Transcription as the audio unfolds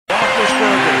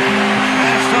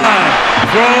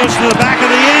Throws to the back of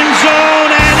the end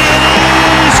zone, and it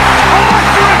is caught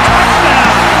for a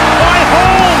touchdown by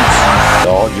Holmes. With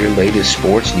all your latest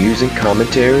sports news and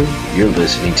commentary, you're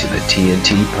listening to the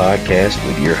TNT Podcast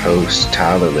with your hosts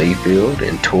Tyler Layfield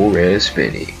and Torres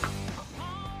Finney.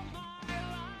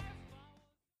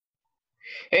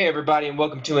 Hey everybody, and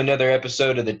welcome to another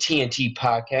episode of the TNT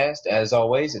Podcast. As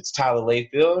always, it's Tyler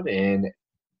Layfield, and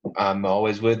I'm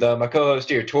always with my co-host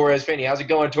here, Torres Finney. How's it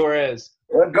going, Torres?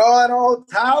 What's going on,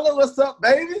 Tyler? What's up,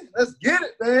 baby? Let's get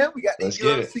it, man. We got the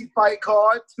UFC fight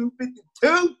card,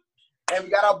 252, and we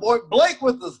got our boy Blake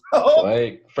with us.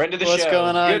 Blake, friend of the show. What's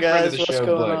going on, Good guys? What's going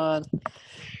Blake. on?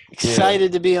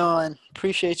 Excited to be on.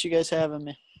 Appreciate you guys having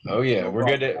me. Oh, yeah. We're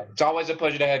good. It's always a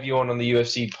pleasure to have you on the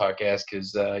UFC podcast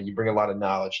because you bring a lot of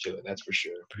knowledge to it. That's for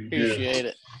sure. Appreciate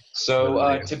it.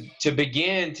 So to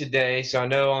begin today, so I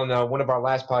know on one of our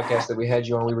last podcasts that we had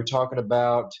you on, we were talking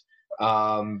about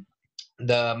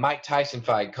the Mike Tyson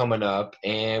fight coming up,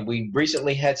 and we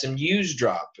recently had some news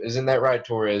drop. Isn't that right,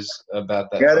 Torres, about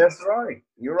that? Yeah, fight? that's right.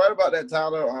 You're right about that,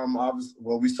 Tyler.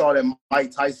 We saw that Mike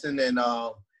Tyson and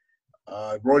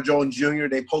Roy Jones Jr.,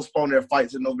 they postponed their fight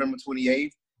to November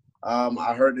 28th.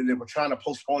 I heard that they were trying to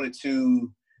postpone it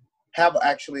to have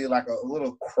actually like a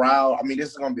little crowd. I mean, this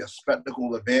is going to be a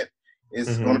spectacle event.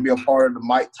 It's going to be a part of the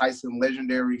Mike Tyson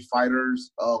Legendary Fighters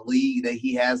League that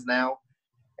he has now.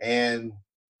 And,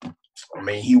 I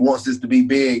mean, he wants this to be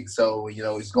big. So,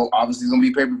 it's obviously going to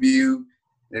be pay-per-view.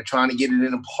 They're trying to get it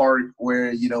in a part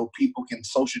where, people can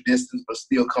social distance but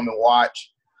still come and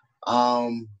watch.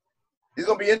 It's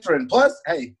going to be interesting. Plus,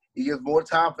 hey, he gives more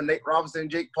time for Nate Robinson and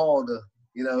Jake Paul to,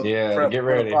 prep get for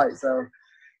ready. the fight. So,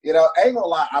 I ain't gonna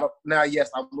lie. Now, yes,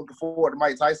 I'm looking forward to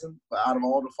Mike Tyson, but out of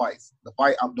all the fights,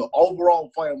 the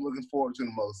overall fight I'm looking forward to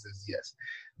the most is, yes,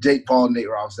 Jake Paul and Nate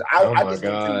Robinson. I want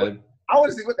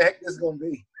to see what the heck this is gonna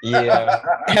be. Yeah.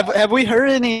 Have we heard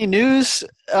any news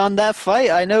on that fight?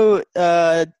 I know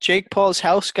Jake Paul's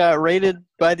house got raided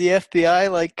by the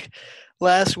FBI like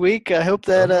last week. I hope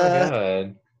that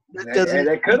that doesn't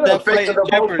that could have affected the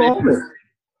postponement.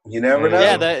 You never know.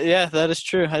 Yeah, that is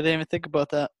true. I didn't even think about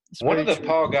that. One of the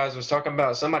Paul guys was talking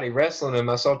about somebody wrestling him.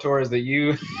 I saw, Torres, that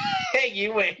you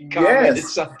went and commented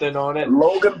something on it.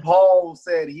 Logan Paul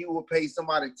said he will pay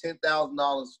somebody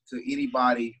 $10,000 to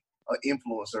anybody, an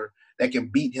influencer, that can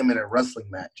beat him in a wrestling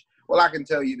match. Well, I can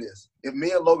tell you this. If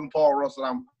me and Logan Paul wrestle,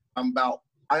 I am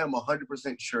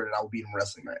 100% sure that I will beat him in a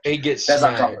wrestling match. He gets That's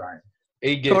smacked. how confident I am.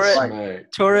 He gets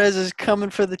smacked. Torres is coming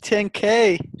for the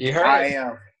 10K. You heard I it.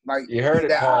 am. Like, you heard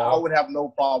it, Paul. I would have no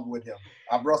problem with him.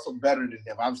 I've wrestled better than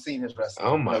him. I've seen his wrestling.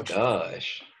 Oh, my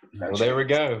gosh. Well, there we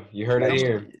go. You heard it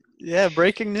here. Yeah,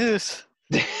 breaking news.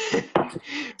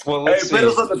 Well, let's see. Put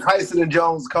us on the Tyson and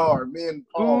Jones card. Me and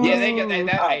Paul. Yeah, they got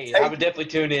that. Hey, I would definitely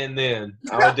tune in then.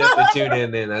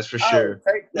 That's for sure.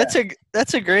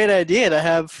 That's a great idea to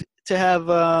have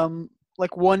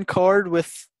like one card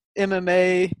with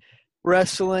MMA,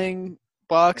 wrestling,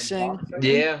 boxing.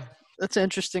 Yeah. That's an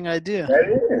interesting idea. That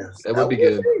is. That would be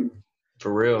good.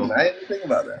 For real. I didn't think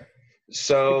about that.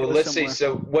 So let's see.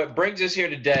 So what brings us here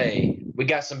today, we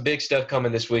got some big stuff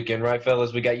coming this weekend, right,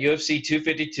 fellas? We got UFC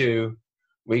 252.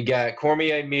 We got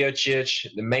Cormier Miocic,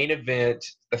 the main event,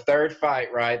 the third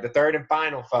fight, right? The third and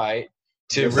final fight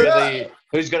to really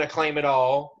who's going to claim it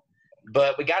all.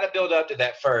 But we got to build up to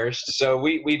that first. So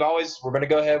we're going to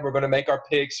go ahead. We're going to make our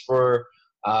picks for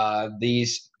the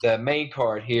main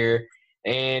card here.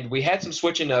 And we had some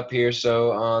switching up here,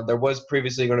 so there was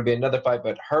previously going to be another fight,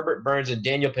 but Herbert Burns and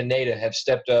Daniel Pineda have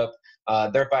stepped up.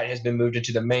 Their fight has been moved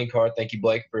into the main card. Thank you,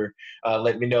 Blake, for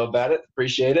letting me know about it.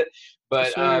 Appreciate it.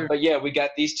 But yeah, we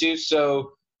got these two.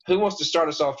 So who wants to start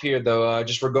us off here, though,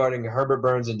 just regarding Herbert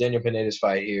Burns and Daniel Pineda's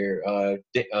fight here?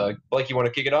 Blake, you want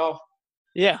to kick it off?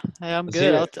 Yeah, I'm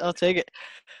good. I'll take it.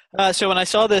 So when I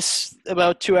saw this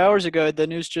about 2 hours ago, the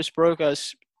news just broke. I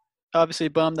was obviously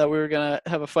bummed that we were going to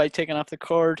have a fight taken off the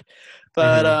card.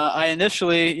 But I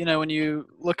initially, when you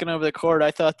looking over the card,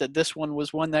 I thought that this one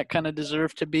was one that kind of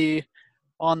deserved to be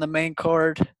on the main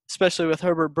card, especially with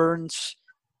Herbert Burns,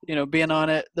 being on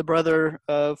it, the brother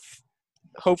of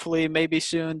hopefully maybe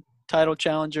soon title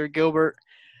challenger Gilbert,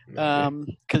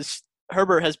 because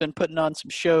Herbert has been putting on some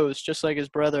shows just like his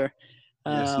brother.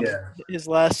 His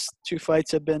last two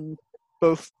fights have been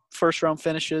both first-round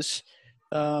finishes.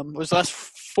 His last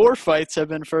four fights have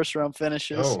been first-round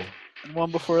finishes. Oh. And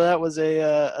one before that was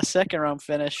a second-round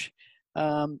finish.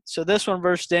 So this one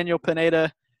versus Daniel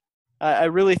Pineda, I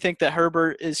really think that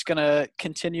Herbert is going to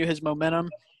continue his momentum.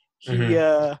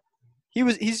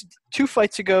 He's 2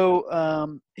 fights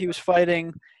ago. He was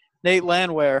fighting Nate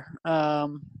Landwehr,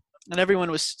 and everyone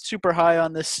was super high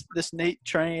on this Nate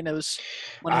train. It was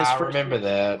one of his first remember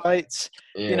that. fights,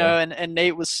 Yeah. and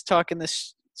Nate was talking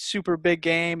this super big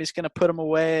game. He's going to put him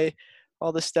away,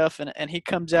 all this stuff, and he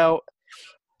comes out.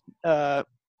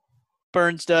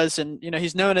 Burns does, and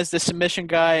he's known as the submission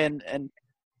guy, and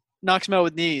knocks him out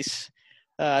with knees.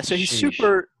 So he's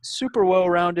super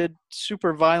well-rounded,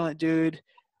 super violent dude.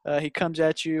 He comes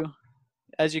at you,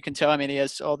 as you can tell. I mean, he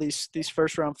has all these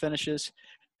first-round finishes.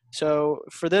 So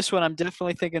for this one, I'm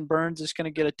definitely thinking Burns is going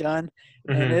to get it done,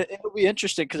 and it'll be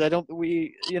interesting because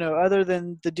other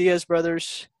than the Diaz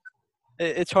brothers,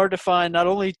 it's hard to find not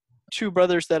only two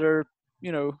brothers that are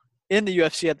in the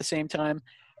UFC at the same time,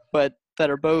 but that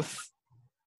are both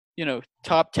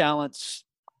top talents,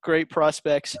 great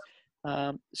prospects.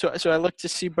 So I look to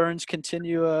see Burns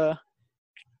continue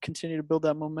to build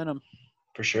that momentum.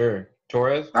 For sure.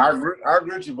 Torres? I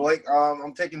agree with you, Blake.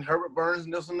 I'm taking Herbert Burns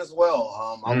in this one as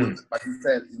well. Like you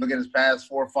said, look at his past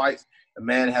 4 fights. The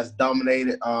man has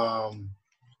dominated.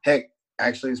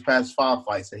 Actually, his past 5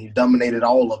 fights, and he dominated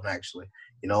all of them, actually.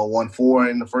 Won 4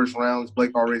 in the first round, as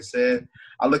Blake already said.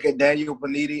 I look at Daniel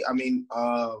Pineda.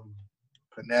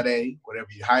 Pineda, whatever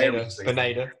you say.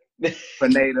 Pineda.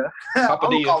 I'm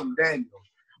going to call him Daniel.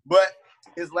 But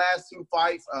his last 2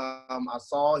 fights, I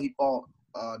saw he fought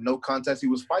no contest. He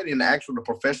was fighting the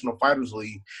Professional Fighters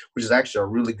League, which is actually a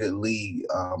really good league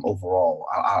overall.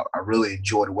 I really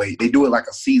enjoy the way they do it, like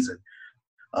a season,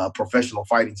 professional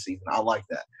fighting season. I like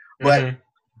that. But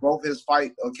both his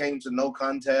fight came to no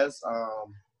contest.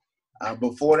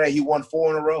 Before that, he won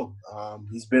 4 in a row.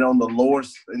 He's been on the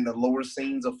lower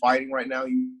scenes of fighting right now.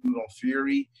 He was on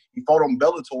Fury. He fought on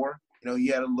Bellator. He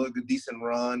had a decent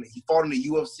run. He fought in the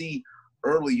UFC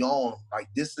early on.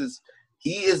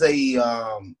 He's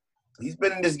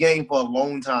been in this game for a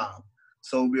long time.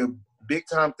 So it'll be a big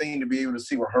time thing to be able to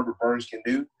see what Herbert Burns can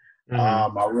do. I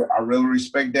really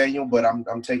respect Daniel, but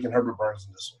I'm taking Herbert Burns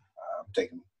in this one.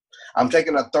 I'm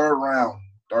taking a third round.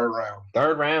 Third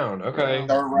round. Okay.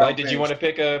 Third round. Like, did you want to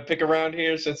pick a round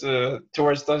here since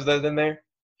Torres throws that in there?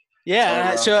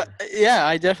 Yeah.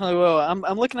 I definitely will.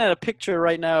 I'm looking at a picture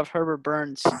right now of Herbert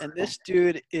Burns, and this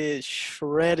dude is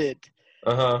shredded.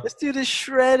 This dude is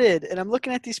shredded, and I'm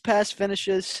looking at these past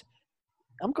finishes.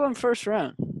 I'm going first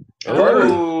round. First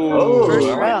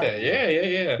round. Like that.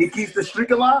 Yeah. He keeps the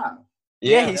streak alive.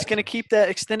 Yeah, he's going to keep that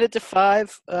extended to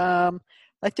 5.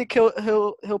 I think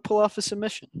he'll pull off a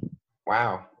submission.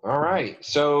 Wow. All right.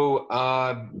 So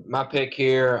my pick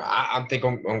here, I'm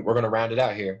thinking we're going to round it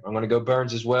out here. I'm going to go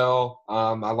Burns as well.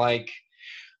 I like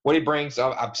what he brings.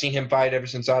 I've seen him fight ever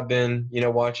since I've been,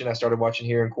 watching. I started watching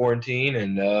here in quarantine,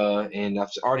 and I've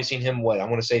already seen him, I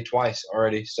want to say twice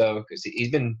already. So because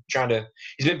he's been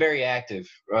very active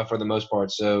for the most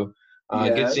part. So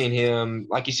good seeing him.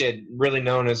 Like you said, really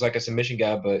known as like a submission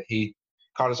guy, but he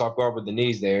caught us off guard with the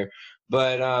knees there.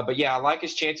 But yeah, I like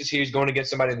his chances here. He's going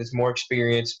against somebody that's more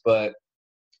experienced, but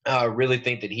I really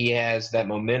think that he has that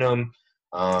momentum.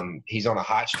 He's on a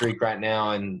hot streak right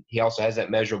now, and he also has that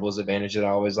measurables advantage that I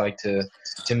always like to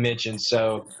mention.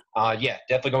 So, yeah,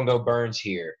 definitely going to go Burns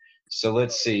here. So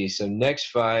let's see. So next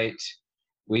fight,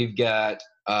 we've got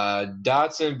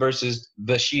Dodson versus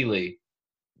Vashili.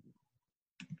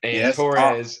 And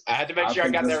Torres. I had to make sure I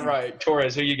got that right.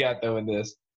 Torres, who you got, though, in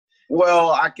this?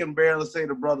 Well, I can barely say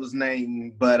the brother's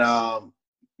name, but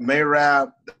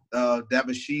Merab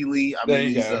Davashili.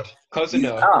 He's close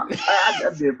enough.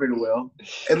 I did pretty well.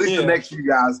 At least the next few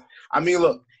guys.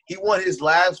 Look, he won his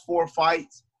last 4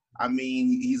 fights.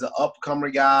 He's an upcomer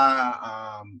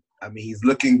guy. He's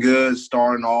looking good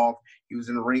starting off. He was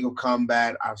in the Ring of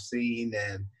Combat, I've seen,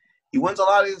 and he wins a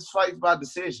lot of his fights by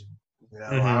decision.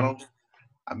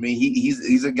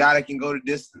 He's a guy that can go the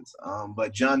distance.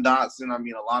 But John Dodson, a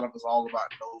lot of us all knows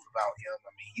about him.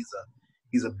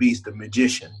 He's a beast, a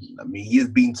magician. He's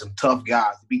beaten some tough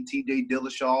guys. He beat T.J.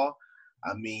 Dillashaw.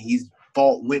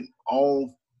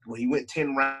 He went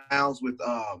 10 rounds with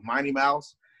Mighty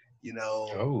Mouse. He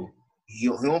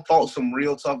fought some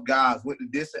real tough guys. Went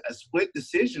to a split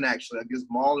decision actually against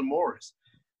Marlon Morris,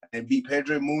 and beat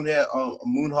Pedro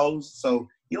Munhoz. So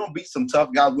he don't beat some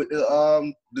tough guys with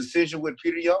the decision with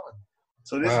Peter Yan.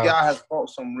 So this guy has fought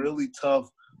some really tough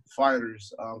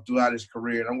fighters throughout his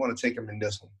career, and I'm going to take him in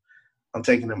this one. I'm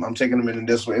taking him in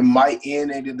this one. It might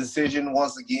end in a decision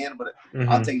once again, but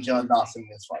I'll take John Dodson in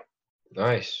this fight.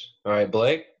 Nice. All right,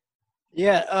 Blake?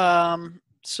 Yeah,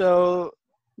 so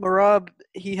Merab,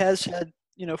 he has had,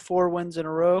 4 wins in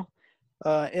a row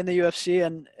in the UFC,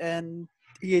 and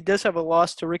he does have a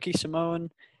loss to Ricky Simone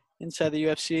inside the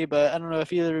UFC, but I don't know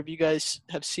if either of you guys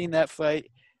have seen that fight.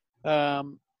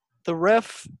 The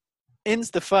ref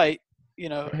ends the fight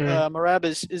Merab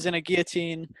is in a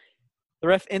guillotine. The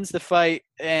ref ends the fight,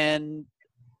 and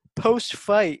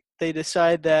post-fight, they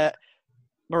decide that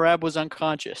Merab was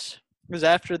unconscious. Because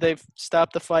after they've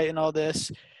stopped the fight and all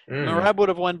this, Merab would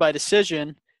have won by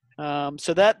decision.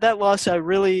 So that loss, I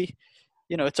really,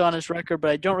 it's on his record,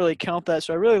 but I don't really count that.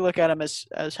 So I really look at him as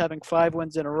having 5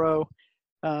 wins in a row.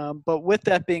 But with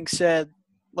that being said,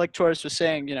 like Torres was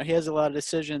saying, he has a lot of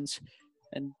decisions,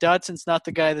 and Dodson's not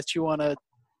the guy that you want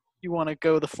to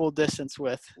go the full distance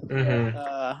with.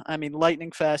 I mean,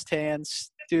 lightning fast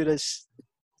hands. Dude has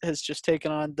just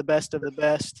taken on the best of the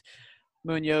best.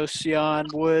 Munoz, Sion,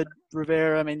 Wood,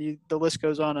 Rivera. I mean, the list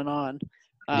goes on and on.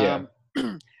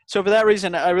 So for that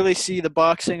reason, I really see the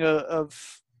boxing of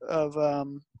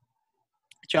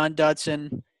John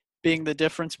Dodson being the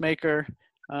difference maker,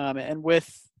 and with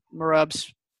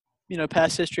Merab's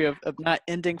past history of not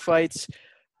ending fights,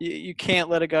 you can't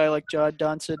let a guy like John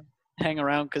Dodson hang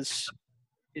around because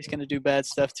he's going to do bad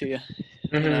stuff to you.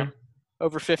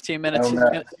 Over 15 minutes,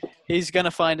 he's going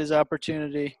to find his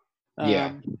opportunity.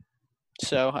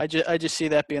 So I just see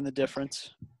that being the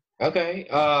difference. Okay.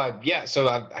 So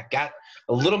I got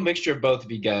a little mixture of both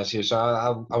of you guys here. So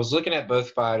I was looking at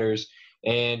both fighters,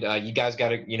 and you guys got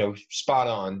to spot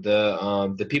on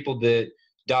the people that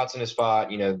Dodson has fought.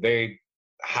 Very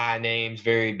high names,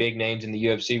 very big names in the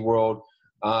UFC world.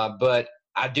 But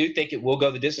I do think it will go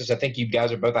the distance. I think you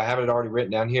guys are both. I have it already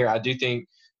written down here. I do think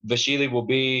Vasily will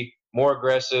be more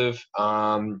aggressive,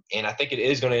 and I think it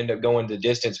is going to end up going the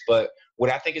distance. But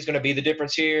what I think is going to be the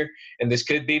difference here, and this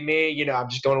could be me, I'm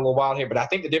just going a little wild here, but I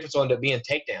think the difference will end up being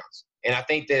takedowns. And I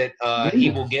think that he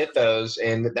will get those,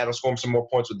 and that'll score him some more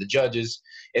points with the judges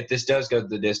if this does go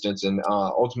the distance. And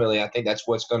ultimately, I think that's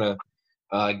what's going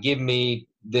to give me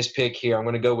this pick here. I'm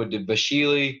going to go with the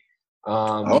Vasily.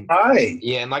 All right.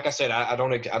 Yeah, and like I said, I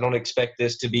don't expect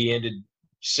this to be ended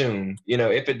soon.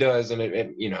 If it does, and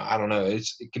it I don't know, it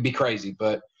could be crazy,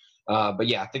 but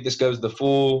yeah, I think this goes the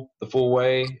full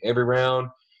way every round,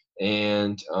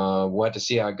 and we'll have to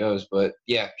see how it goes. But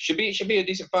yeah, should be a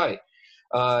decent fight.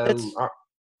 What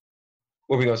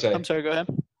were we gonna say? I'm sorry. Go ahead.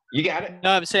 You got it. No,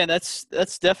 I'm saying that's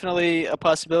definitely a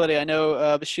possibility. I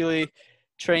know Vasily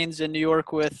trains in New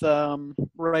York with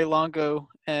Ray Longo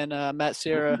and Matt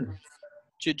Serra,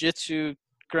 jiu-jitsu,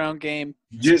 ground game.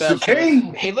 Jiu-jitsu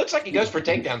king. He looks like he goes for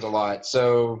takedowns a lot.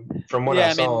 So from what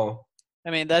I saw,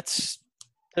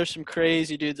 there's some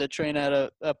crazy dudes that train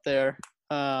up there.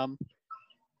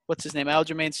 What's his name?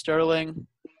 Aljamain Sterling,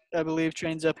 I believe,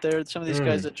 trains up there. Some of these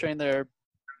guys that train there are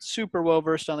super well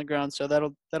versed on the ground. So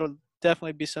that'll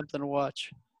definitely be something to watch.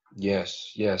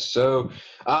 Yes. So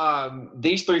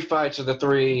these 3 fights are the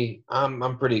 3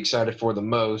 I'm pretty excited for the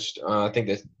most. I think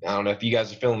that I don't know if you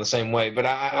guys are feeling the same way, but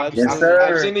I've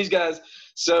seen these guys.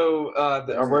 So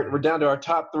we're down to our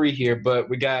top 3 here, but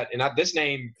we got this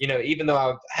name. Even though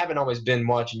I haven't always been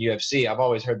watching UFC, I've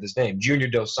always heard this name, Junior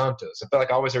Dos Santos. I feel like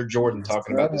I always heard Jordan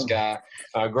talking about this guy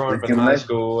growing up in high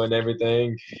school and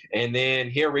everything. And then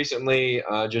here recently,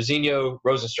 Jairzinho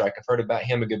Rozenstruik. I've heard about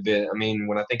him a good bit. I mean,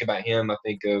 when I think about him, I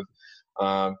think of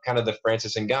kind of the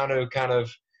Francis Ngannou kind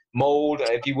of mold,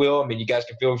 if you will. I mean, you guys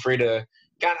can feel free to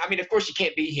of course you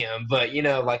can't beat him, but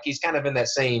he's kind of in that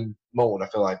same mold, I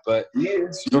feel like. But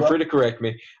feel free to correct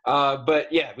me. But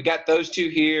yeah, we got those 2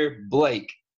 here.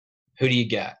 Blake, who do you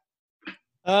got?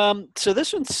 So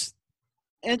this one's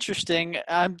interesting.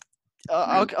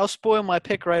 I'll spoil my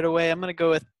pick right away. I'm going to go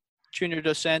with Junior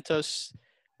Dos Santos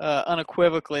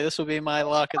unequivocally. This will be my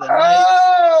lock of the night.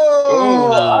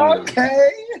 Oh,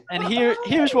 okay. And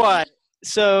here's why.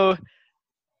 So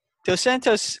Dos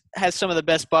Santos has some of the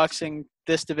best boxing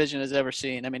this division has ever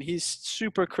seen. I mean, he's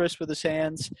super crisp with his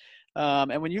hands.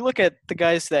 And when you look at the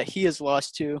guys that he has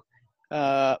lost to,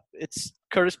 it's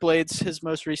Curtis Blades, his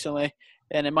most recently.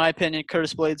 And in my opinion,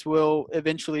 Curtis Blades will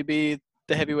eventually be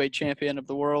the heavyweight champion of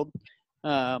the world.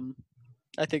 I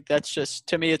think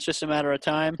to me, it's just a matter of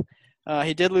time.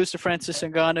 He did lose to Francis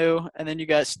Ngannou. And then you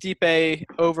got Stipe,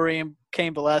 Overeem,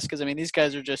 Cain Velasquez. I mean, these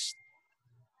guys are just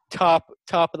top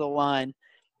of the line.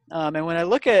 And when I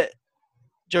look at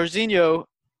Jairzinho,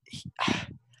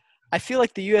 I feel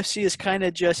like the UFC is kind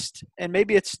of just, and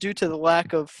maybe it's due to the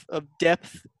lack of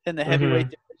depth in the heavyweight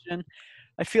division,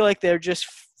 I feel like they're just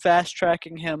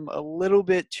fast-tracking him a little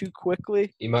bit too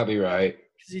quickly. You might be right.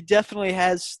 Because he definitely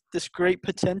has this great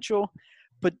potential,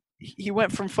 but he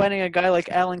went from fighting a guy like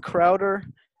Alan Crowder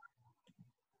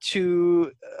to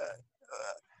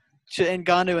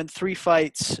Ngannou in 3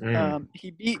 fights.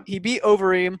 He beat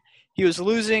Overeem. He was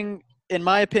losing, in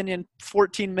my opinion,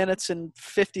 14 minutes and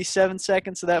 57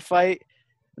 seconds of that fight,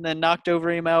 and then knocked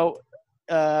Overeem out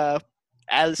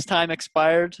as time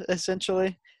expired,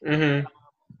 essentially. Mm-hmm.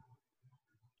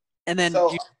 And then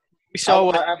So we saw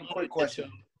what. I have a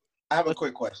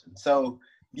quick question. So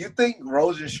you think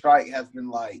Rosenstrike has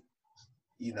been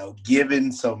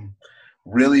given some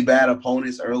really bad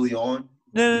opponents early on?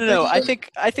 No. I think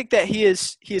that he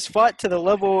is fought to the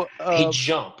level of. He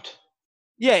jumped.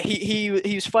 Yeah, he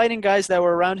was fighting guys that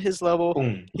were around his level.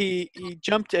 Boom. He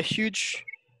jumped a huge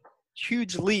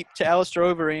leap to Alistair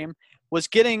Overeem. Was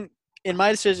getting, in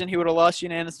my decision, he would have lost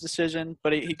unanimous decision,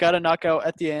 but he got a knockout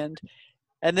at the end.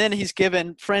 And then he's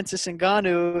given Francis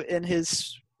Ngannou in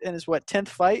his 10th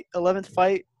fight, 11th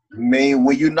fight. I mean,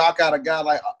 when you knock out a guy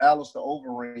like Alistair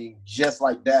Overeem just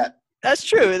like that. That's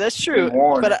true.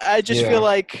 But I just feel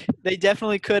like they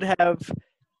definitely could have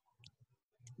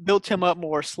built him up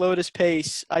more, slowed his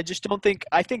pace. I just don't think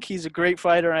 – I think he's a great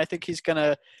fighter, and I think he's going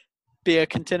to be a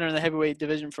contender in the heavyweight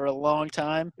division for a long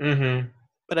time. Mm-hmm.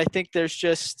 But I think there's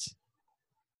just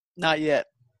not yet.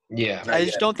 Yeah. I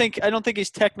don't think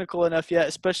he's technical enough yet,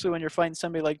 especially when you're fighting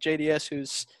somebody like JDS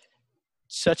who's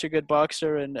such a good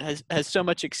boxer and has so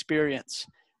much experience.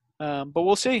 But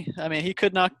we'll see. I mean, he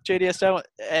could knock JDS out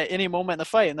at any moment in the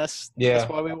fight, and that's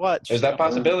why we watch. There's that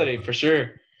possibility for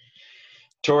sure.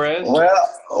 Torres? Well,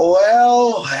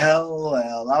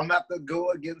 I'm going to have to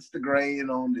go against the grain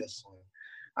on this one.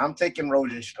 I'm taking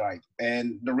Rosenstrike.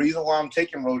 And the reason why I'm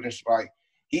taking Rosenstrike,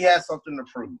 he has something to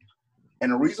prove.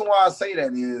 And the reason why I say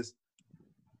that is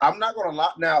I'm not going to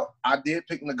lie. Now, I did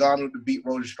pick Ngannou to beat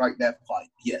Rosenstrike that fight,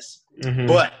 yes. Mm-hmm.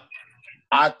 But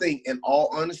I think, in all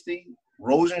honesty,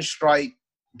 Rosenstrike,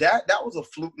 that was a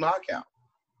fluke knockout.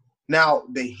 Now,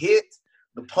 the hit,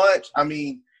 the punch, I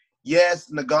mean,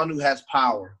 yes, Ngannou has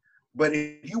power. But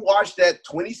if you watch that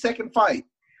 20-second fight,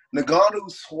 Ngannou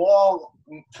swung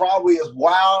probably as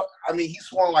wild. I mean, he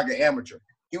swung like an amateur.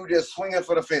 He was just swinging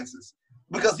for the fences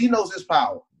because he knows his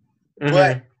power. Mm-hmm.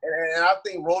 But and I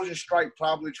think Rosenstrike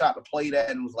probably tried to play that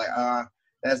and was like,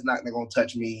 that's not going to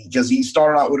touch me, because he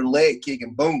started out with a leg kick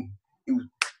and boom, he was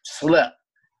slept.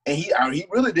 And he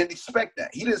really didn't expect that.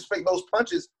 He didn't expect those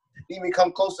punches to even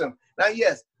come close to him. Now,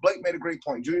 yes, Blake made a great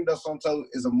point. Junior Dos Santos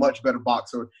is a much better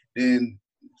boxer than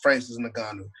Francis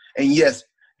Ngannou. And yes,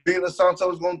 Junior Dos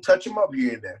Santos is going to touch him up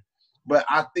here and there. But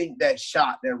I think that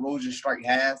shot that Rosenstrike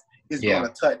has is going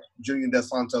to touch Junior Dos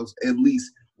Santos at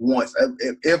least once.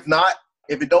 If not,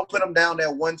 if it don't put him down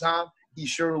that one time, he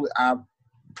surely, I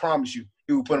promise you,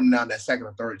 he will put him down that second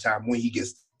or third time when he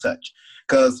gets touched.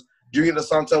 Because Junior Dos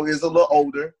Santos is a little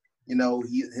older. You know,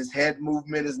 his head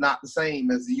movement is not the same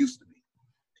as it used to be.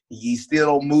 He still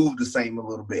don't move the same a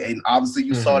little bit. And obviously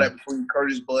you saw that between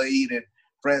Curtis Blade and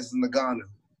Francis Ngannou.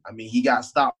 I mean, he got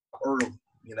stopped early.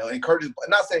 You know, and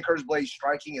not saying Curtis Blade's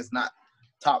striking is not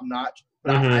top notch,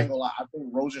 but I ain't gonna lie, I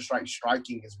think Rosenstrike's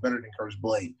striking is better than Curtis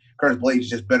Blade. Curtis Blade is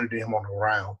just better than him on the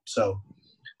ground. So,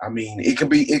 I mean, it could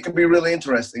be really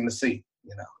interesting to see.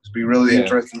 You know, it's be really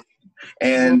interesting.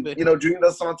 And you know, Junior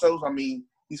Dos Santos, I mean,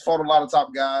 he's fought a lot of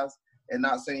top guys, and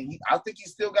not saying I think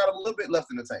he's still got a little bit left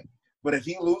in the tank. But if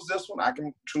he loses this one, I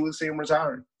can truly see him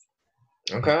retiring.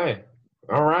 Okay,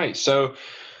 all right. So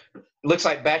looks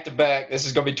like back-to-back, this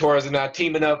is going to be Torres and I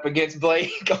teaming up against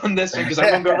Blake on this one, because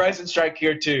I'm going to go Rosenstrike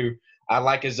here too. I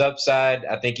like his upside.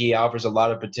 I think he offers a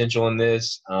lot of potential in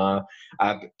this. I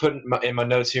put in my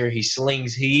notes here, he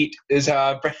slings heat is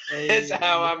how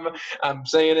I'm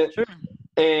saying it. Sure.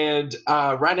 And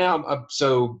right now,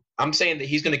 I'm saying that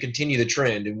he's going to continue the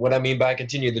trend. And what I mean by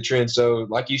continue the trend, so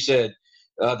like you said,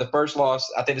 the first loss,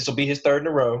 I think this will be his third in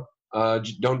a row.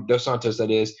 Dos Santos, that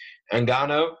is.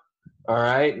 Ngannou, all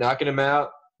right, knocking him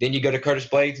out. Then you go to Curtis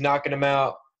Blades, knocking him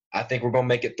out. I think we're going to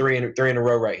make it three in a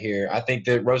row right here. I think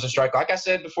that Rosenstrike, like I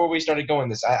said before we started going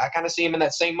this, I kind of see him in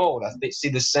that same mold. I see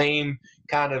the same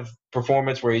kind of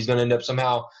performance where he's going to end up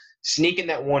somehow sneaking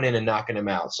that one in and knocking him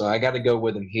out. So I got to go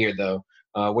with him here, though.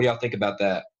 What do y'all think about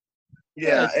that?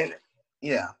 Yeah,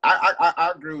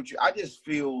 I agree with you. I just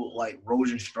feel like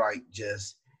Rosenstrike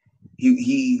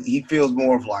he feels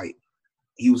more of like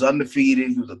he was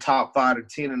undefeated. He was a top fighter,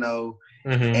 10-0,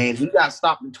 and he got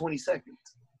stopped in 20 seconds.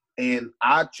 And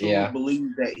I truly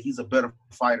believe that he's a better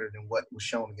fighter than what was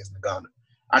shown against Ngannou.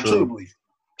 I truly believe.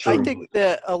 I think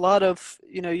that a lot of,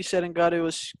 you said Ngannou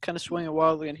was kind of swinging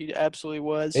wildly, and he absolutely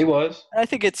was. He was. And I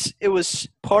think it was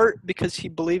part because he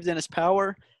believed in his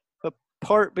power, but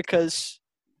part because,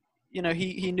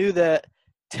 he knew that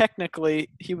technically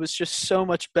he was just so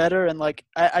much better. And,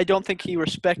 I don't think he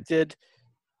respected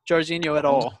Jairzinho at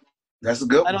all. That's a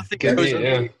good one. I don't think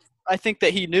I think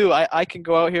that he knew I can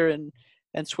go out here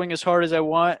and swing as hard as I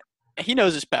want. He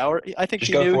knows his power. I think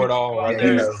just he knew. Go for it all right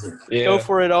there. Go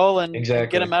for it all and exactly.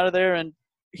 get him out of there. And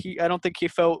I don't think he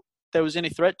felt there was any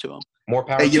threat to him. more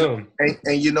power to him.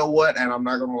 And you know what? And I'm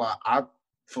not gonna lie. I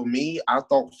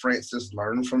thought Francis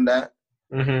learned from that.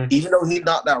 Mm-hmm. Even though he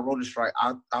knocked out Rodenstrike,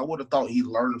 I would have thought he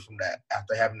learned from that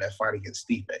after having that fight against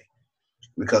Stipe.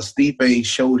 Because Stipe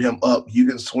showed him up. You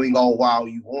can swing all wild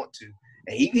you want to.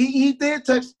 And he did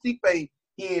touch Stipe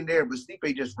here and there, but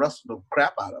Stipe just wrestled the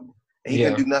crap out of him. And he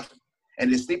couldn't do nothing.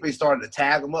 And then Stipe started to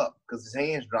tag him up because his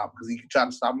hands dropped because he tried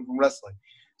to stop him from wrestling.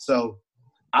 So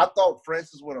I thought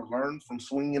Francis would have learned from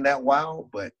swinging that wild,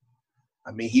 but,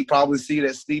 I mean, he probably see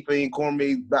that Stipe and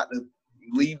Cormier about to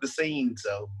leave the scene.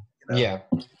 So, you know. Yeah.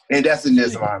 And that's in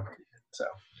this line. So,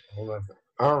 hold on.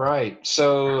 All right.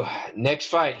 So, next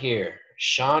fight here.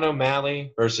 Sean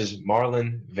O'Malley versus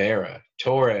Marlon Vera.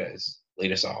 Torres,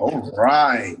 lead us off. All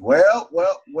right. Well,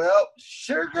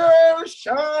 Sugar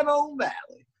Sean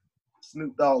O'Malley.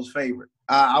 Snoop Dogg's favorite.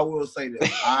 I will say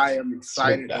this. I am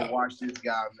excited to watch this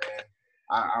guy, man.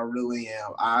 I really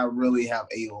am. I really have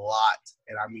a lot,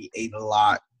 and I mean a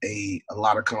lot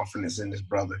of confidence in this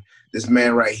brother. This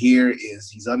man right here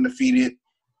he's undefeated.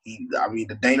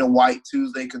 The Dana White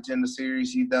Tuesday Contender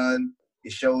Series he done,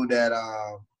 it showed that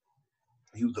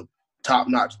he was a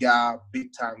top-notch guy,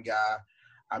 big-time guy.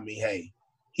 I mean, hey,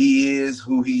 he is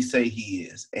who he say he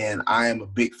is, and I am a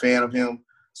big fan of him.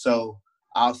 So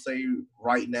I'll say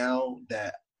right now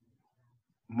that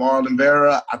Marlon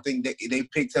Vera, I think they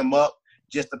picked him up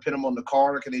just to put him on the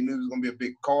card because they knew it was going to be a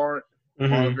big card.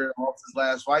 Mm-hmm. Marlon Vera lost his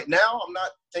last fight. Now I'm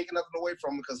not taking nothing away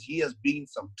from him because he has beaten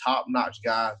some top-notch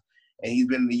guys, and he's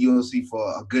been in the UFC for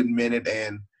a good minute,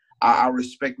 and I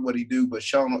respect what he do. But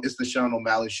it's the Sean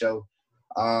O'Malley show.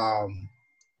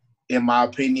 In my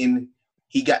opinion,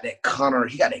 he got that Conor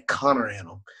in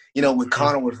him. You know, when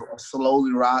Conor was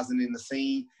slowly rising in the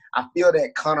scene, I feel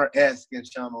that Conor-esque in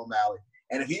Sean O'Malley.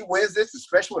 And if he wins this,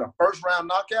 especially with a first-round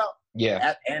knockout,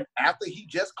 and after he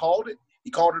just called it,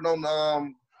 he called it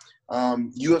on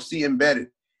UFC Embedded.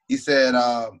 He said,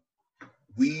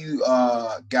 he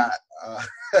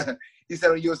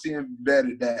said on UFC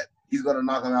Embedded that he's going to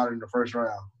knock him out in the first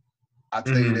round. I'll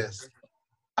tell you this.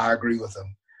 I agree with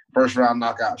him. First round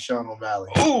knockout, Sean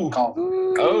O'Malley.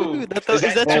 Is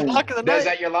that your lock of the night? Is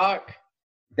that your lock?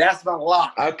 That's my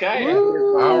lock. Okay.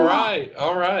 All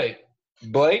right.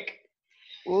 Blake?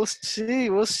 We'll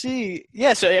see.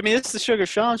 Yeah, so, I mean, it's the Sugar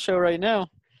Sean show right now.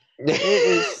 It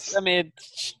is, I mean,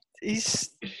 he's,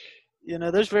 you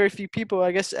know, there's very few people.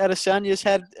 I guess Adesanya's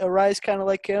had a rise kind of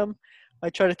like him. I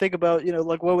try to think about, you know,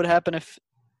 like what would happen if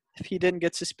he didn't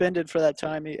get suspended for that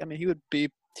time. He would be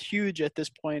huge at this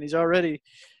point. He's already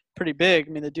pretty big.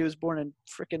 I mean, the dude was born in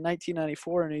freaking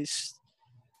 1994, and he's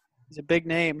a big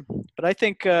name. But I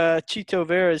think Chito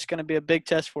Vera is going to be a big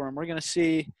test for him. We're going to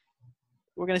see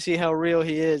how real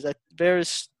he is.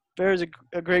 Vera's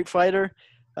a great fighter.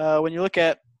 When you look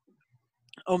at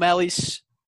O'Malley's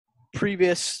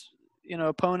previous, you know,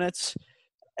 opponents,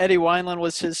 Eddie Wineland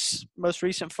was his most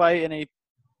recent fight, and he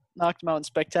knocked him out in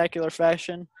spectacular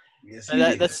fashion. Yes,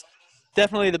 that's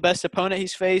definitely the best opponent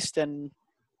he's faced, and you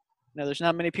know, there's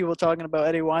not many people talking about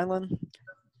Eddie Wineland.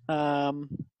 I'm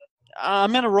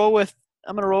gonna roll with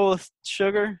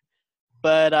Sugar,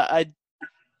 but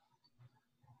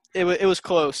it was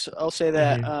close. I'll say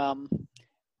that.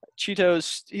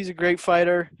 Chito's, he's a great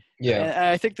fighter. Yeah, and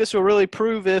I think this will really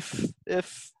prove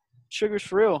if Sugar's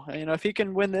for real. You know, if he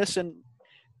can win this in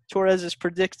Torres's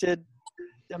predicted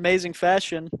amazing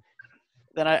fashion,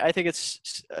 then I think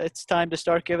it's time to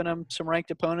start giving him some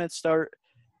ranked opponents, start,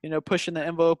 you know, pushing the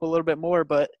envelope a little bit more.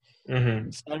 But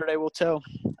Saturday will tell.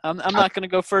 I'm not going to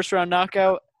go first round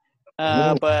knockout,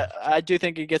 but I do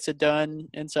think he gets it done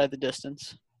inside the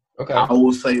distance. Okay. I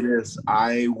will say this.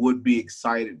 I would be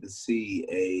excited to see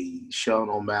a Sean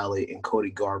O'Malley and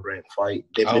Cody Garbrandt fight.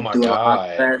 They've been doing a lot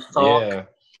of trash talk. Yeah.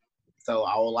 So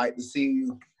I would like to see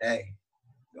you. Hey,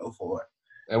 go for it.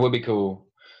 That would be cool.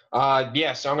 So I'm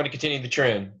going to continue the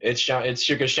trend. It's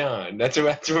Sugar Sean. That's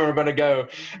where we're going to go.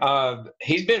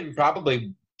 He's been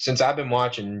probably, since I've been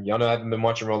watching, y'all know I haven't been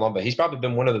watching real long, but he's probably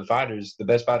been one of the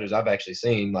best fighters I've actually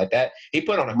seen. Like that, he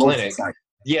put on a clinic. Exciting.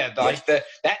 Yeah,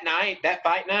 that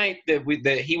fight night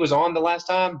that he was on the last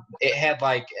time, it had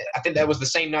I think that was the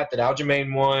same night that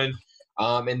Aljamain won.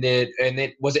 And then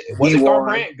was it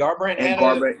Garbrandt? Garbrandt had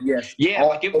Garbrandt, yes. Yeah,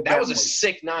 that was a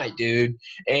sick night, dude.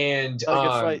 And good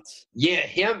fights. Yeah,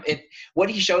 what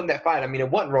he showed in that fight. I mean,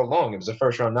 it wasn't real long. It was a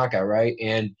first round knockout, right?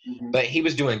 And but he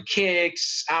was doing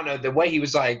kicks. I don't know, the way he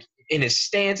was in his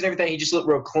stance and everything. He just looked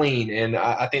real clean, and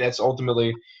I think that's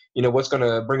ultimately, you know, what's going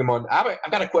to bring him on.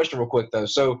 I've got a question real quick, though.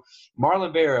 So,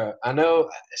 Marlon Vera, I know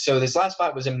 – so this last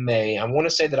fight was in May. I want to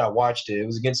say that I watched it. It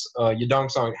was against Yadong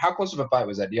Song. How close of a fight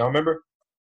was that? Do y'all remember?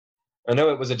 I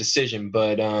know it was a decision,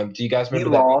 but do you guys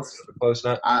remember he that lost. close?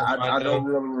 Not I don't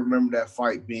really remember that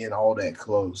fight being all that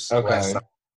close. Okay.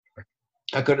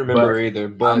 I couldn't But remember either.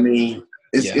 But I mean,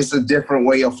 it's a different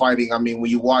way of fighting. I mean,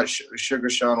 when you watch Sugar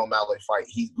Sean O'Malley fight,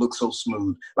 he looks so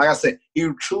smooth. Like I said, he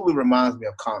truly reminds me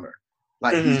of Conor.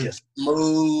 Like he's just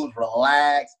smooth,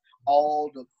 relaxed,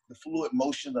 all the fluid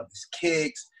motion of his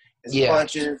kicks, his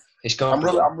punches. He's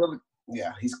comfortable. I'm really,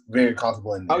 he's very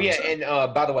comfortable in there. Oh yeah, and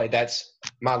by the way, that's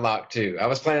my lock too. I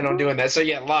was planning on doing that. So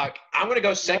yeah, lock. I'm gonna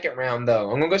go second round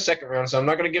though. I'm gonna go second round, so I'm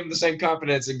not gonna give him the same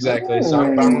confidence exactly. So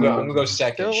I'm gonna go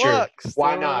second. Sure.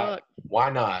 Why not?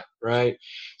 Why not? Right?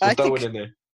 So throw it in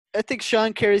there. I think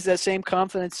Sean carries that same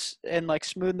confidence and like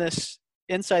smoothness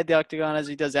inside the octagon as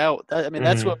he does out. I mean,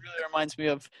 that's what really reminds me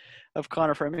of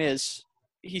Conor for me is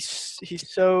he's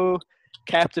so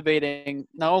captivating,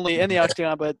 not only in the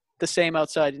octagon but the same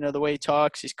outside. You know, the way he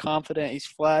talks, he's confident, he's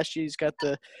flashy, he's got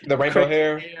the rainbow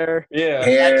hair,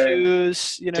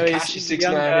 tattoos. You know, he's a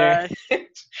young guy.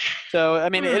 So I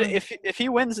mean, if he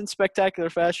wins in spectacular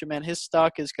fashion, man, his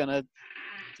stock is gonna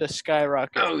just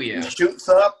skyrocket. Oh yeah, he shoots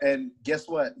up, and guess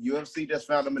what? UFC just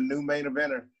found him a new main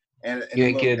eventer. And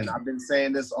I've been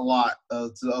saying this a lot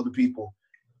to other people.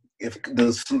 If the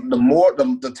longer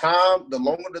the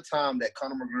time that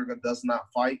Conor McGregor does not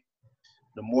fight,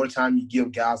 the more time you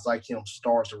give guys like him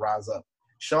stars to rise up.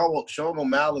 Sean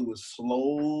O'Malley was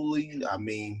slowly. I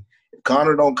mean, if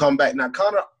Conor don't come back now,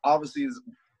 Conor obviously is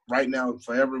right now,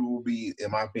 forever will be, in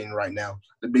my opinion, right now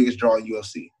the biggest draw in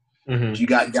UFC. You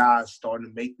got guys starting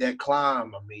to make that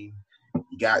climb. I mean,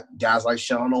 you got guys like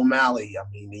Sean O'Malley. I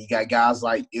mean, you got guys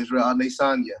like Israel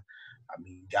Adesanya. I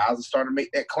mean, guys are starting to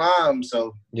make that climb.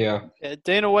 So yeah,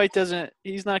 Dana White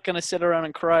he's not going to sit around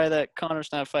and cry that Conor's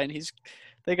not fighting.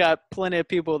 They got plenty of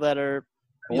people that are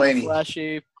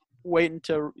flashy, waiting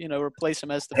to replace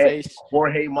him as the face.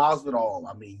 Jorge Masvidal.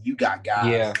 I mean, you got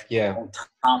guys on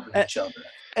top of each other.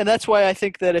 And that's why I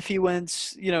think that if he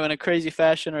wins, in a crazy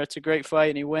fashion, or it's a great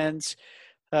fight and he wins,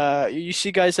 you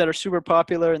see guys that are super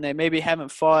popular and they maybe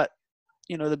haven't fought,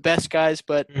 the best guys,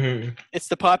 but it's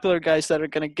the popular guys that are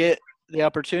going to get the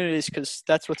opportunities because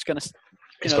that's what's going to,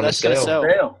 that's going to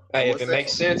sell. Hey, if it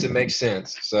makes sense, it makes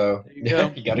sense. So you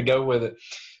got to go with it.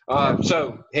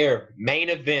 So here, main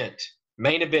event,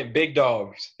 big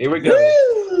dogs. Here we go.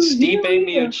 Stipe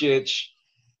Miocic,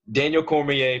 Daniel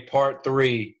Cormier, part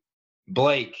 3.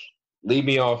 Blake, lead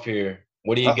me off here.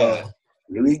 What do you got?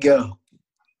 Here we go.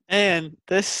 Man,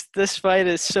 this fight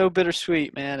is so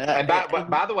bittersweet, man. And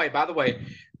by the way,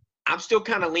 I'm still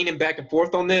kind of leaning back and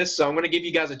forth on this, so I'm going to give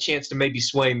you guys a chance to maybe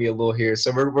sway me a little here.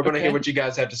 So we're going to hear what you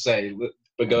guys have to say,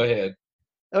 but go ahead.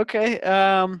 Okay.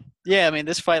 Yeah, I mean,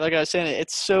 this fight, like I was saying,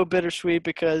 it's so bittersweet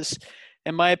because,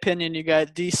 in my opinion, you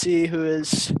got DC, who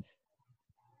is,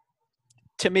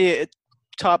 to me,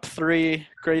 top 3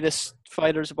 greatest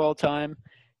fighters of all time.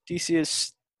 DC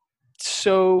is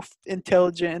so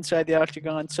intelligent inside the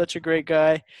octagon, such a great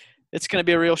guy. It's going to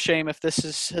be a real shame if this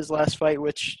is his last fight,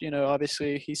 which,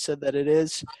 obviously he said that it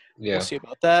is. Yeah. We'll see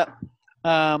about that.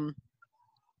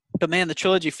 But, man, the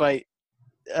trilogy fight,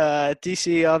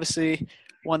 DC obviously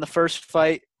won the first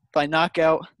fight by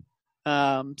knockout.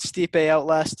 Stipe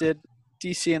outlasted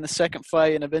DC in the second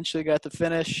fight and eventually got the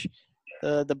finish.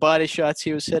 The body shots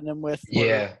he was hitting him with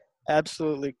were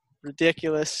absolutely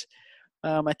ridiculous.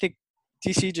 I think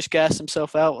DC just gassed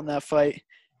himself out in that fight.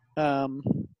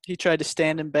 He tried to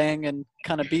stand and bang and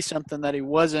kind of be something that he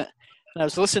wasn't. And I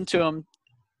was listening to him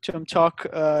talk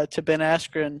to Ben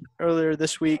Askren earlier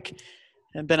this week,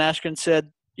 and Ben Askren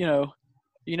said,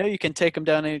 you can take him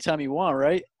down anytime you want,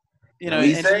 right? And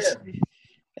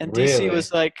DC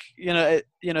was like,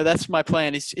 that's my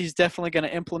plan. He's definitely going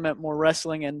to implement more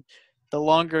wrestling, and the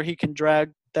longer he can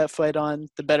drag that fight on,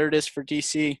 the better it is for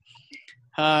DC.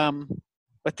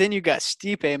 But then you got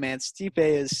Stipe, man. Stipe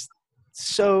is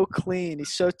so clean.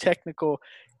 He's so technical,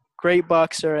 great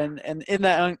boxer. And in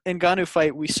that Ngannou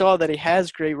fight, we saw that he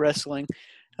has great wrestling.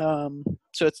 So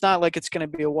it's not like it's going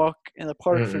to be a walk in the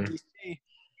park for DC.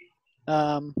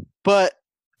 But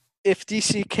if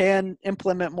DC can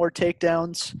implement more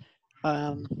takedowns,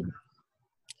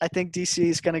 I think DC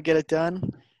is going to get it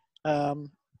done.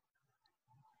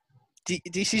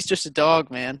 DC's just a dog,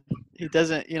 man. He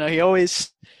doesn't, he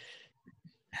always –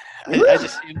 I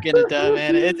just see him get it done,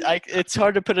 man. It's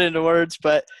hard to put it into words,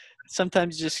 but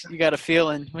sometimes you got a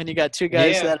feeling when you got two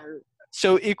guys that are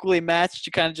so equally matched.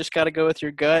 You kind of just got to go with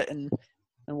your gut and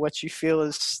what you feel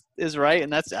is right,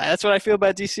 and that's what I feel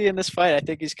about DC in this fight. I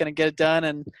think he's going to get it done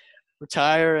and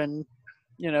retire, and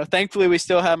thankfully we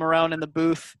still have him around in the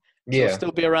booth. So he'll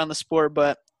still be around the sport,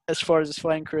 but as far as his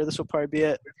fighting career, this will probably be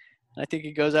it. I think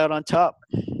he goes out on top.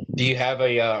 Do you have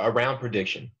a round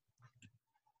prediction?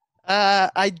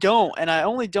 I don't, and I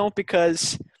only don't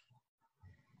because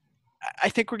I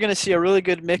think we're going to see a really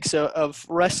good mix of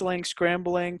wrestling,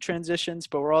 scrambling, transitions,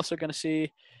 but we're also going to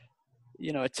see,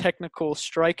 a technical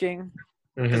striking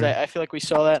because I feel like we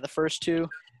saw that in the first two.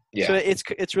 Yeah. So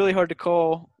it's really hard to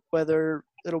call whether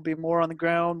it'll be more on the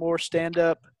ground, more stand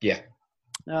up. Yeah.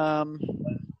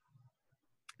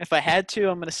 If I had to,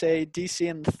 I'm going to say DC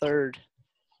in the third.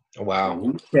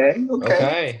 Wow.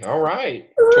 Okay. All right.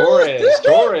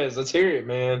 Torres, let's hear it,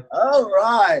 man. All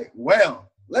right. Well,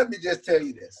 let me just tell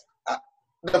you this.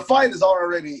 The fight is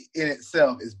already in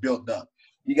itself is built up.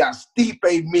 You got Stipe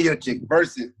Miocic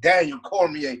versus Daniel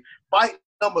Cormier. Fight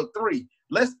number 3.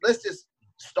 Let's just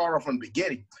start off from the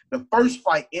beginning. The first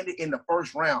fight ended in the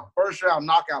first round. First round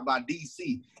knockout by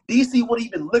DC. DC wasn't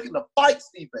even looking to fight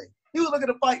Stipe. He was looking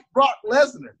to fight Brock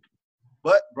Lesnar.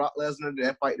 But Brock Lesnar,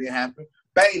 that fight didn't happen.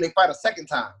 Bang, they fight a second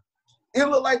time. It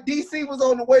looked like DC was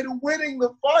on the way to winning the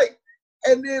fight.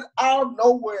 And then out of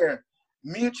nowhere,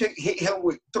 Miocic hit him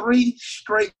with 3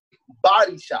 straight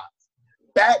body shots.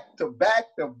 Back to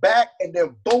back to back, and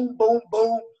then boom, boom,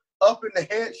 boom, up in the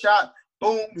headshot.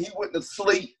 Boom, he went to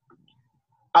sleep.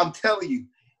 I'm telling you,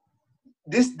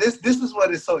 this is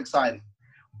what is so exciting.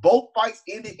 Both fights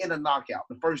ended in a knockout,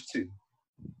 the first 2.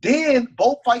 Then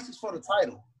both fights is for the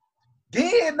title.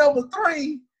 Then number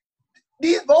 3,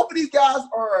 both of these guys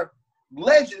are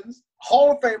legends,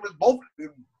 Hall of Famers. Both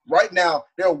right now,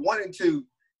 they're 1 and 2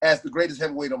 as the greatest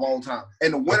heavyweight of all time.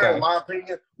 And the winner, in my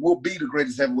opinion, will be the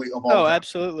greatest heavyweight of all time. Oh,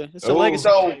 absolutely. It's a legacy.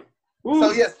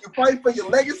 So, yes, you fight for your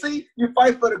legacy. You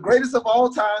fight for the greatest of all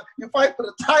time. You fight for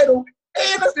the title.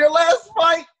 And it's your last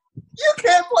fight. You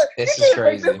can't play. This is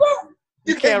crazy.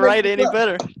 You can't write any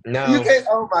better. No. You can't.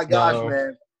 Oh, my gosh,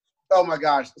 man. Oh, my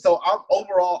gosh. So,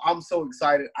 I'm so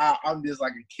excited. I'm just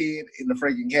like a kid in the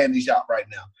freaking candy shop right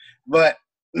now. But,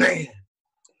 man,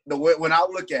 when I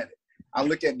look at it, I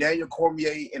look at Daniel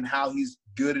Cormier and how he's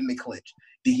good in the clinch.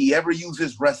 Did he ever use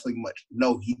his wrestling much?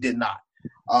 No, he did not.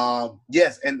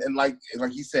 Yes, and like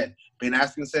he said, Ben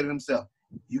Askren said it himself.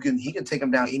 He can take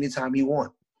him down anytime he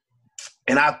wants.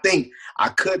 And I think I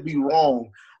could be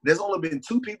wrong. There's only been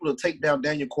 2 people to take down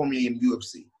Daniel Cormier in the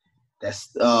UFC.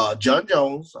 That's John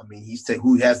Jones. I mean,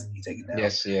 who hasn't he taken down?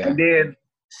 Yes, yeah. And then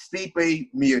Stipe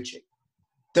Miocic.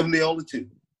 Them the only 2.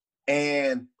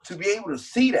 And to be able to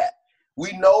see that,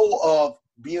 we know of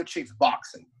Miocic's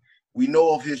boxing. We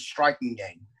know of his striking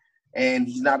game. And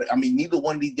he's not – I mean, neither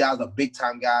one of these guys are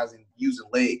big-time guys in using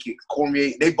leg kicks.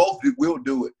 Cormier, they both will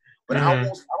do it. But I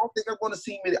don't think I'm going to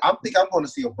see – I think I'm going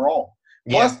to see a brawl.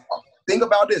 Yeah. Plus, think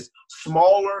about this.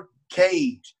 Smaller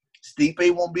cage.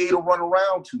 Stipe won't be able to run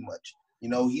around too much.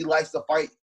 He likes to fight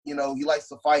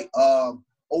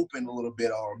open a little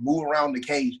bit or move around the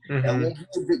cage. That won't be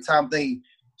a big-time thing.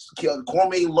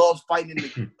 Cormier loves fighting in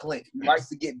the clinch. He likes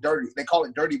to get dirty. They call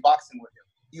it dirty boxing with him.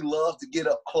 He loves to get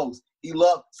up close.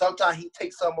 Sometimes he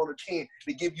takes some on the chin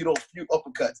to give you those few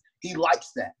uppercuts. He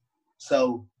likes that.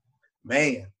 So,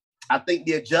 man, I think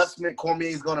the adjustment Cormier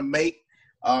is going to make,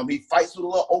 he fights with a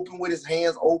little open with his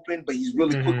hands open, but he's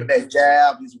really quick with that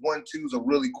jab. His 1-2s are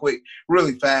really quick,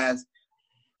 really fast.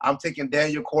 I'm taking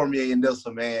Daniel Cormier in this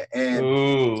one, man. And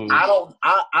I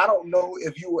don't know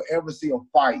if you will ever see a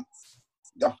fight.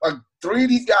 3 of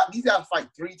these guys fight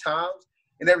 3 times,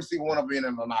 and every single one of them in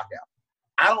a knockout.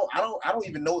 I don't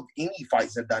even know if any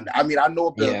fights have done that. I mean, I know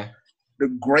of the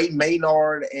great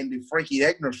Maynard and the Frankie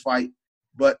Egner's fight,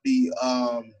 but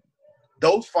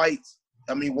those fights,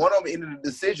 I mean, one of them ended in a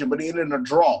decision, but it ended in a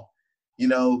draw,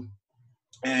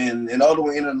 and the other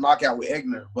one ended in a knockout with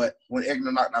Egner, but when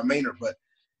Egner knocked out Maynard, but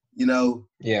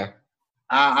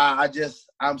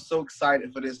I'm so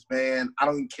excited for this, man. I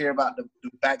don't even care about the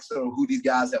backstory of who these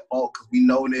guys have fought because we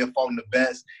know they're fought the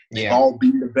best. They've all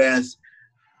been the best.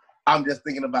 I'm just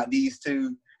thinking about these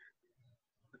 2.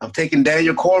 I'm taking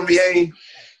Daniel Cormier.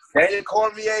 Daniel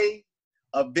Cormier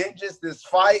avenges this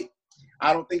fight.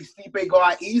 I don't think Stipe go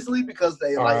out easily because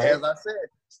as I said,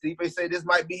 Stipe said this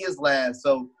might be his last.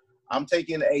 So I'm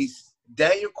taking a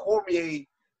Daniel Cormier.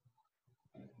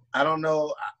 I don't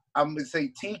know. I'm going to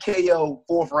say TKO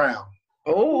 4th round.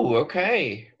 Oh,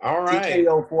 okay. All right.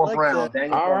 TKO 4th round.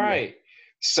 All right.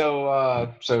 So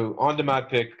on to my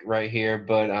pick right here,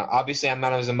 but obviously I'm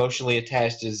not as emotionally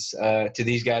attached as to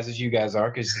these guys as you guys are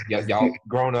because y'all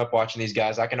grown up watching these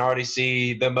guys. I can already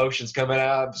see the emotions coming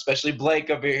out, especially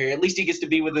Blake over here. At least he gets to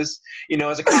be with us,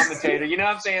 as a commentator. You know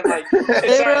what I'm saying? Like,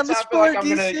 favorite on the sport,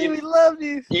 DC, we love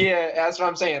you. Yeah, that's what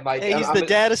I'm saying. Like, he's the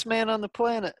daddest man on the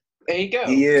planet. There you go.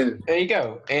 He is. There you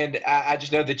go. And I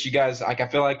just know that you guys, like, I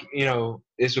feel like,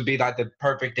 this would be like the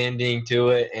perfect ending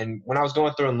to it. And when I was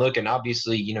going through and looking,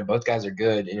 obviously, both guys are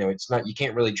good. It's not, you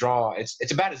can't really draw.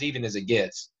 It's about as even as it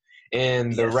gets in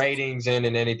the ratings and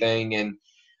anything, and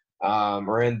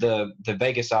or in the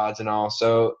Vegas odds and all.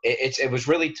 So it was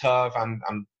really tough.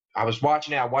 I was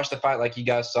watching it. I watched the fight like you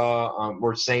guys saw.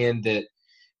 We're saying that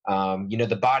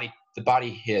the body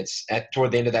hits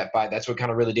toward the end of that fight. That's what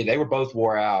kind of really did. They were both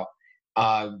wore out.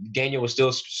 Daniel was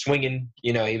still swinging.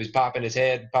 He was popping his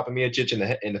head, popping Miocic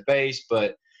in the face,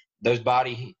 but those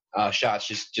body shots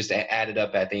just added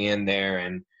up at the end there,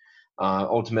 and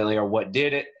ultimately are what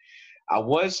did it. I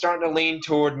was starting to lean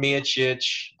toward Miocic.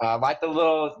 I like the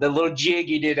little jig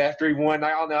he did after he won. I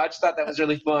don't know. I just thought that was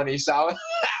really funny. So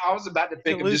I was about to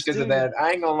pick him just because of that.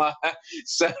 I ain't gonna lie.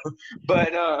 So,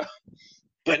 but no,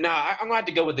 I'm gonna have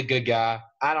to go with the good guy.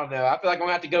 I don't know. I feel like I'm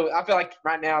gonna have to go. I feel like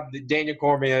right now, Daniel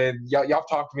Cormier. Y'all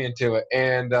talked me into it,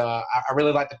 and I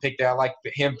really like the pick there. I like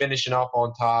him finishing off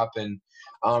on top, and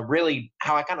really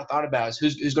how I kind of thought about is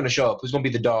who's going to show up, who's going to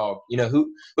be the dog.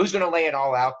 Who's going to lay it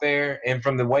all out there. And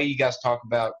from the way you guys talk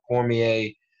about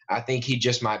Cormier, I think he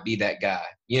just might be that guy.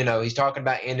 He's talking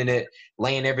about ending it,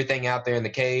 laying everything out there in the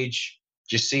cage.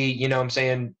 Just see, what I'm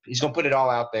saying? He's going to put it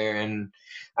all out there, and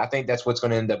I think that's what's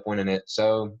going to end up winning it.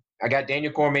 So I got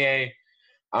Daniel Cormier.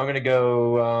 I'm going to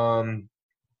go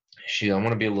I want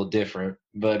to be a little different.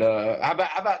 But how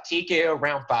about TKO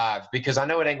round 5? Because I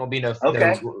know it ain't going to be no –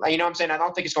 Okay. you know what I'm saying? I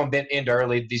don't think it's going to end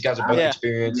early. These guys are both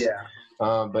experienced. Yeah.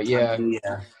 But, yeah.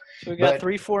 So we got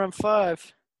 3, 4, and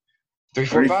 5. 3,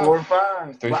 4, 5. 3, 4, 5.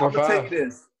 I'm going to tell you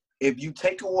this. If you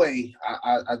take away –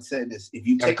 I'd say this. If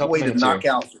you take away the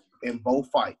knockouts in both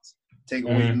fights, take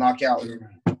away the knockout in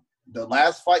the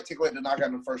last fight, take away the knockout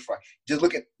in the first fight, just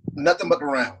look at nothing but the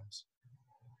rounds.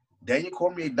 Daniel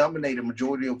Cormier dominated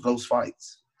majority of those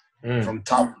fights from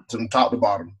top to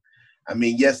bottom. I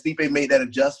mean, yes, Stipe made that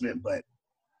adjustment, but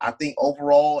I think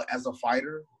overall as a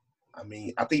fighter,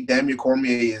 I think Daniel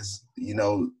Cormier is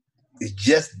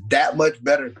just that much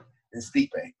better than Stipe.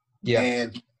 Yeah.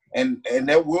 And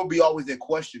there will be always that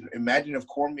question. Imagine if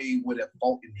Cormier would have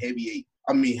fought in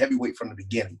heavyweight from the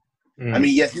beginning.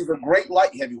 Yes, he's a great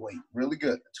light heavyweight, really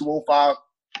good. 205,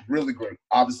 really great.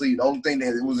 Obviously, the only thing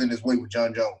that was in his way was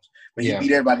John Jones, but he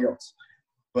beat everybody else.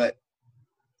 But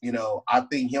I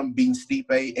think him beating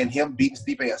Stipe and him beating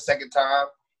Stipe a second time,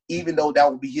 even though that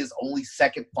would be his only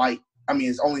second fight.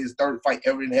 It's only his third fight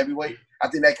ever in heavyweight. I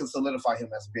think that can solidify him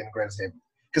as being the greatest heavyweight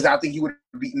because I think he would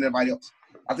have beaten everybody else.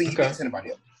 I think he beats anybody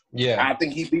else. Yeah, I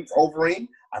think he beats Overeem.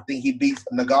 I think he beats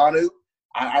Ngannou.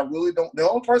 I really don't. The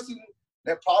only person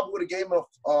that probably would have gave him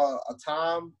a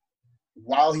time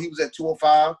while he was at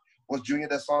 205 was Junior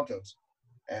Dos Santos.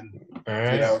 And,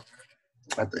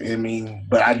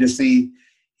 but I just see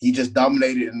he just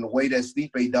dominated in the way that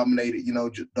Stipe dominated,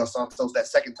 Dos Santos that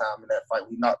second time in that fight.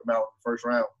 We knocked him out in the first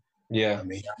round. Yeah. I don't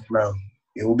know.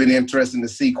 It would have been interesting to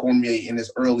see Cormier in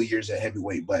his early years at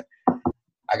heavyweight, but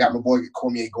I got my boy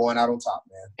Cormier going out on top,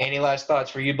 man. Any last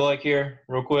thoughts for you, Blake, here,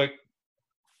 real quick?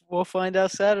 We'll find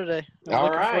out Saturday.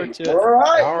 All right.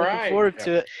 Looking forward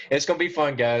to it. It's going to be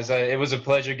fun, guys. It was a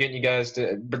pleasure getting you guys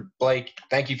to – Blake,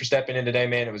 thank you for stepping in today,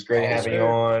 man. It was great having you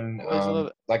on.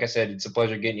 Like I said, it's a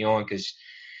pleasure getting you on because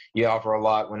you offer a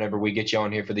lot whenever we get you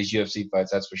on here for these UFC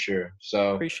fights, that's for sure.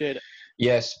 So appreciate it.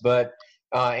 Yes, but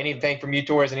anything from you,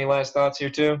 Torres? Any last thoughts here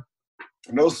too?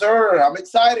 No, sir. I'm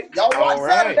excited. Y'all watch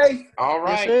Saturday. All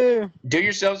right. Yes, do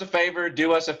yourselves a favor.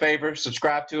 Do us a favor.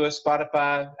 Subscribe to us.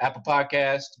 Spotify, Apple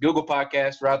Podcasts, Google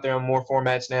Podcasts. We're out there on more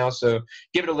formats now. So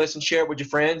give it a listen. Share it with your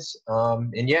friends.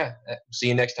 And, see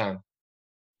you next time.